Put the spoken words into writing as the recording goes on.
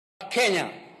that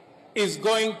Kenya is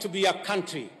going to be a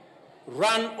country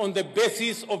run on the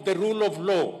basis of the rule of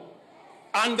law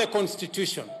and the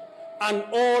Constitution, and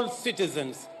all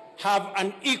citizens have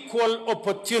an equal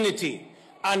opportunity,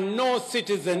 and no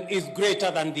citizen is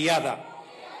greater than the other.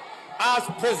 As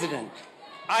President,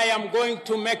 I am going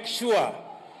to make sure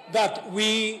that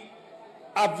we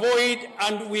avoid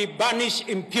and we banish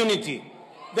impunity.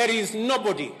 There is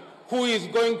nobody who is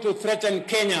going to threaten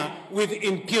Kenya with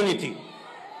impunity.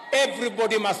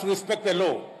 Everybody must respect the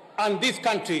law, and this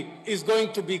country is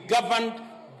going to be governed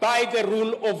by the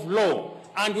rule of law,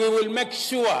 and we will make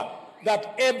sure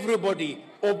that everybody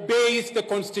obeys the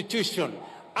Constitution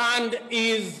and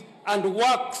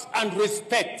works and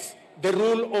respects the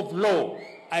rule of law.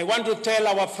 I want to tell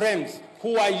our friends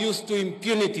who are used to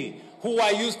impunity, who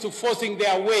are used to forcing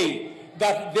their way,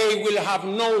 that they will have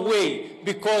no way,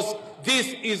 because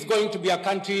this is going to be a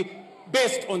country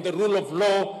based on the rule of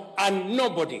law, and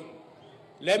nobody,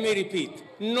 let me repeat,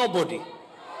 nobody,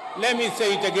 let me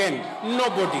say it again,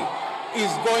 nobody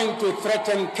is going to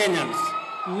threaten Kenyans.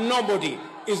 Nobody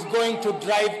is going to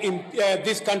drive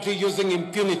this country using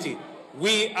impunity.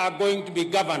 We are going to be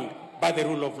governed by the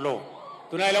rule of law.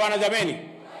 Tunaelewana jameni?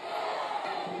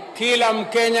 Kila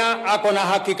Mkenya ako na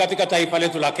haki katika taifa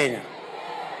letu la Kenya.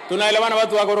 Tunaelewana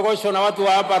watu wa Gorogosho na watu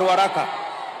wa hapa Ruaraka?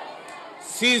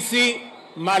 Sisi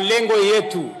malengo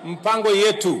yetu, mpango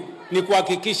yetu ni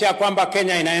kuhakikisha kwamba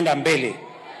Kenya inaenda mbele.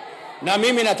 Na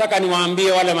mimi nataka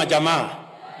niwaambie wale majamaa.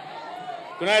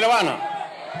 Tunaelewana?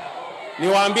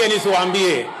 Niwaambie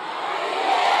nisiwaambie?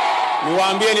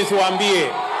 Niwaambie nisiwaambie?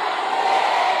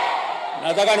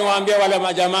 Nataka niwaambie wale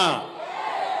majamaa.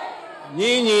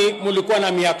 Nyinyi mulikuwa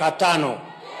na miaka 5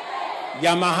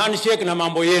 ya handshake na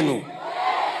mambo yenu.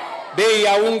 Bei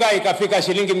ya unga ikafika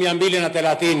shilingi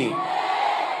 230.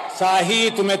 Saa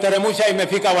hii tumeteremusha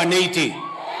imefika 180.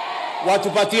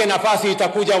 Watupatie nafasi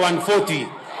itakuja 140.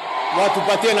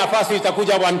 Watupatie nafasi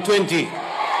itakuja 120.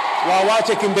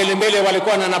 Wawache kimbelembele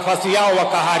walikuwa na nafasi yao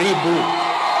wakaharibu.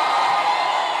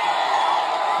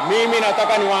 Mimi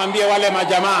nataka niwaambie wale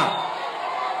majamaa.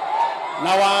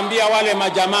 Na waambia wale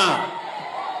majamaa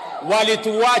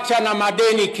walituacha na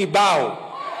madeni kibao.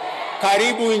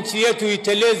 Karibu nchi yetu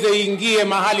iteleze ingie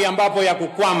mahali ambapo ya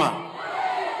kukwama.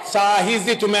 Saa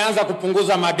hizi tumeanza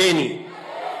kupunguza madeni.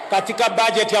 Katika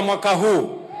budget ya mwaka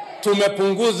huu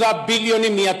tumepunguza bilioni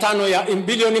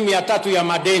 300 ya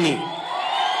madeni.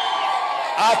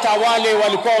 Hata wale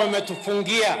walikuwa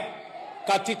wametufungia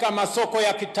katika masoko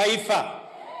ya kitaifa,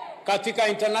 katika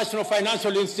international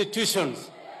financial institutions,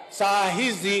 saa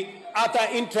hizi hata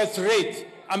interest rate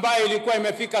ambayo ilikuwa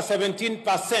imefika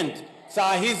 17%,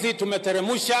 saa hizi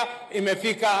tumeteremusha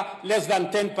imefika less than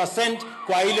 10%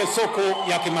 kwa ile soko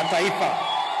ya kimataifa.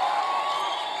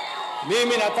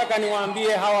 Mimi nataka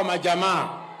niwaambie hawa majamaa,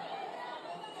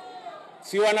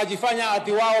 si wanajifanya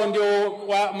ati wao ndio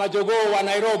majogoo wa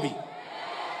Nairobi.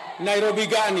 Nairobi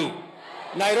gani?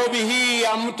 Nairobi hii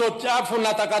ya mto chafu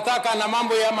na takataka na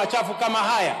mambo ya machafu kama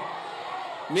haya.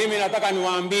 Mimi nataka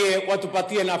niwaambie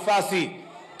watupatie nafasi,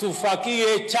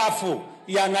 tufakie chafu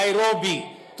ya Nairobi,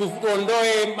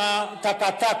 tuondoe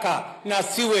takataka na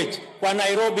sewage kwa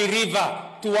Nairobi River,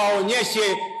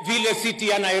 tuwaonyeshe vile city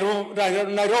ya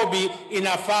Nairobi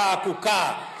inafaa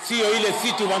kukaa, sio ile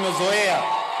city wamezoea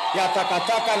ya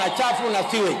takataka na chafu na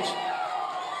sewage.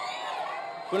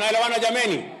 Tunaelewana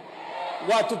jameni?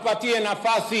 Watupatie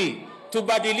nafasi,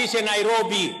 tubadilishe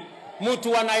Nairobi.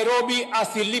 Mtu wa Nairobi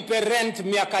asilipe rent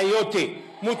miaka yote.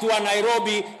 Mtu wa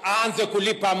Nairobi aanze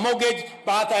kulipa mortgage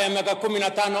baada ya miaka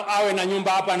 15 awe na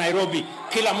nyumba hapa Nairobi.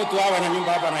 Kila mtu awe na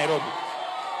nyumba hapa Nairobi.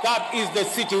 That is the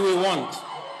city we want.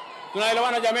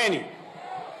 Tunaelewana jameni?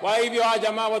 Kwa hivyo hawa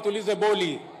jamaa watulize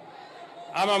boli.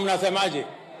 Ama mnasemaje?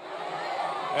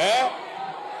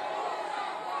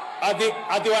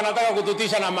 Ati wanataka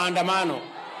kututisha na maandamano.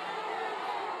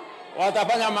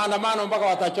 Watafanya maandamano mpaka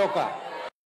watachoka.